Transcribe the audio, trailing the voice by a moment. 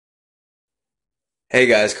Hey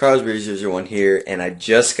guys, Carlos Breezer01 here, and I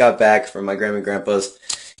just got back from my grandma and grandpa's,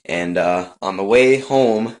 and on the way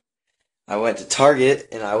home, I went to Target,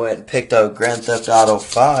 and I went and picked up Grand Theft Auto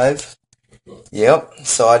 5. Yep,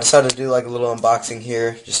 so I decided to do like a little unboxing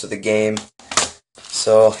here, just of the game.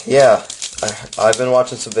 So, yeah, I've been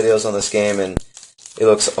watching some videos on this game, and it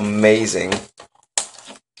looks amazing.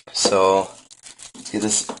 So, let's get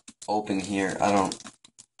this open here.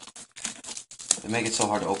 They make it so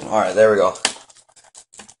hard to open. Alright, there we go.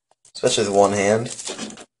 Especially with one hand.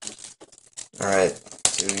 Alright,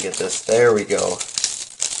 so we can get this. There we go.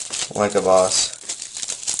 Like a boss.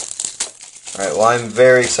 Alright, well I'm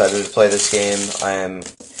very excited to play this game. I am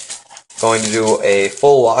going to do a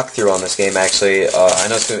full walkthrough on this game actually. I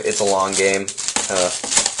know it's a long game.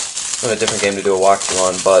 It's a different game to do a walkthrough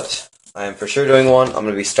on, but I am for sure doing one. I'm going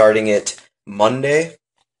to be starting it Monday.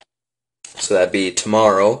 So that'd be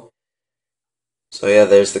tomorrow. So yeah,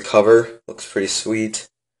 there's the cover. Looks pretty sweet.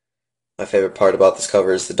 My favorite part about this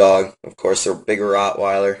cover is the dog. Of course, they're a big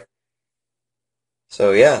Rottweiler.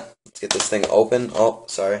 So yeah, let's get this thing open. Oh,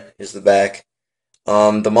 sorry. Here's the back.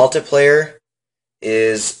 The multiplayer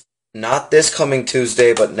is not this coming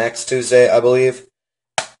Tuesday, but next Tuesday, I believe.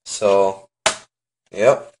 So,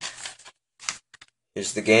 yep.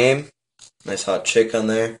 Here's the game. Nice hot chick on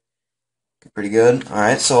there. Pretty good.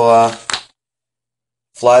 Alright, so,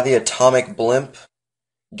 fly the atomic blimp.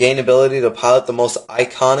 Gain ability to pilot the most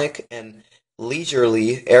iconic and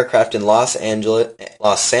leisurely aircraft in Los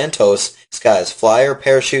Santos skies. Fly or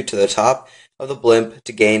parachute to the top of the blimp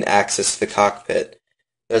to gain access to the cockpit.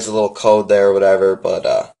 There's a little code there or whatever,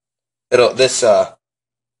 but this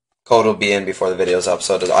code will be in before the video's up,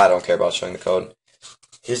 so I don't care about showing the code.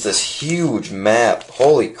 Here's this huge map.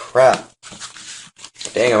 Holy crap.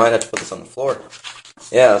 Dang, I might have to put this on the floor.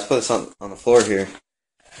 Yeah, let's put this on the floor here.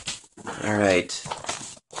 Alright.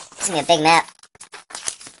 This is gonna be a big map.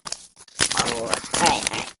 Oh,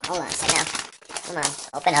 alright. Hold on a second now. Come on,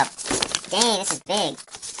 open up. Dang, this is big.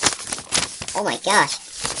 Oh my gosh.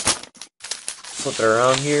 Flip it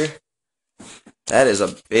around here. That is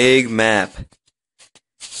a big map.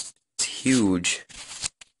 It's huge.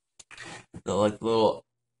 The little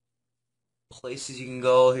places you can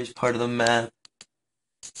go. Here's part of the map.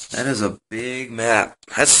 That is a big map.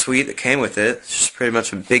 That's sweet. It came with it. It's just pretty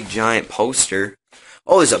much a big giant poster.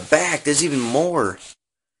 Oh, there's a back. There's even more.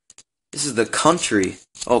 This is the country.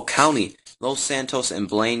 Oh, county. Los Santos and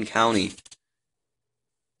Blaine County.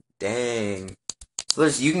 Dang. So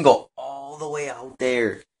you can go all the way out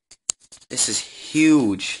there. This is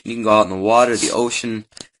huge. You can go out in the water, the ocean.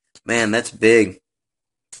 Man, that's big.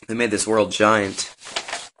 They made this world giant.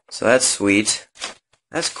 So that's sweet.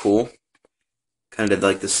 That's cool. Kind of did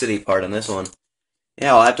like the city part on this one.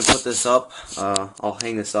 Yeah, I'll have to put this up. I'll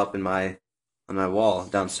hang this up on my wall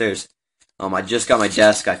downstairs. I just got my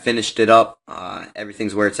desk. I finished it up.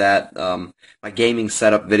 Everything's where it's at. My gaming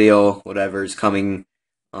setup video, whatever, is coming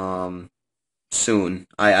soon.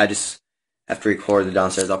 I just have to record the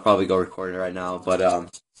downstairs. I'll probably go record it right now. But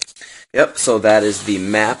yep. So that is the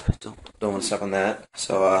map. Don't want to step on that.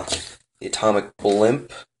 So the atomic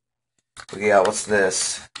blimp. Yeah. What's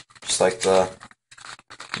this? Just like the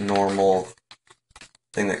normal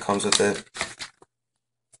thing that comes with it.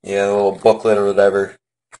 Yeah, a little booklet or whatever.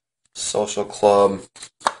 Social club.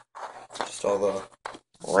 Just all the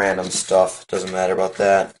random stuff. Doesn't matter about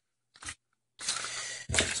that.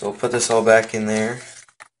 So we'll put this all back in there.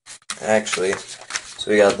 Actually, so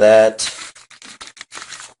we got that,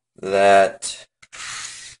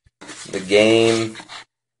 the game,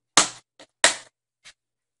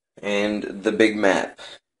 and the big map.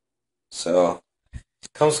 So,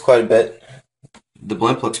 it comes quite a bit. The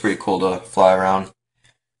blimp looks pretty cool to fly around.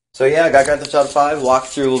 So yeah, I got Grand Theft Auto 5.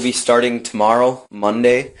 Walkthrough will be starting tomorrow,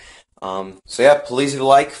 Monday. So yeah, please leave a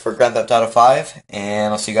like for Grand Theft Auto 5,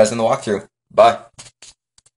 and I'll see you guys in the walkthrough. Bye.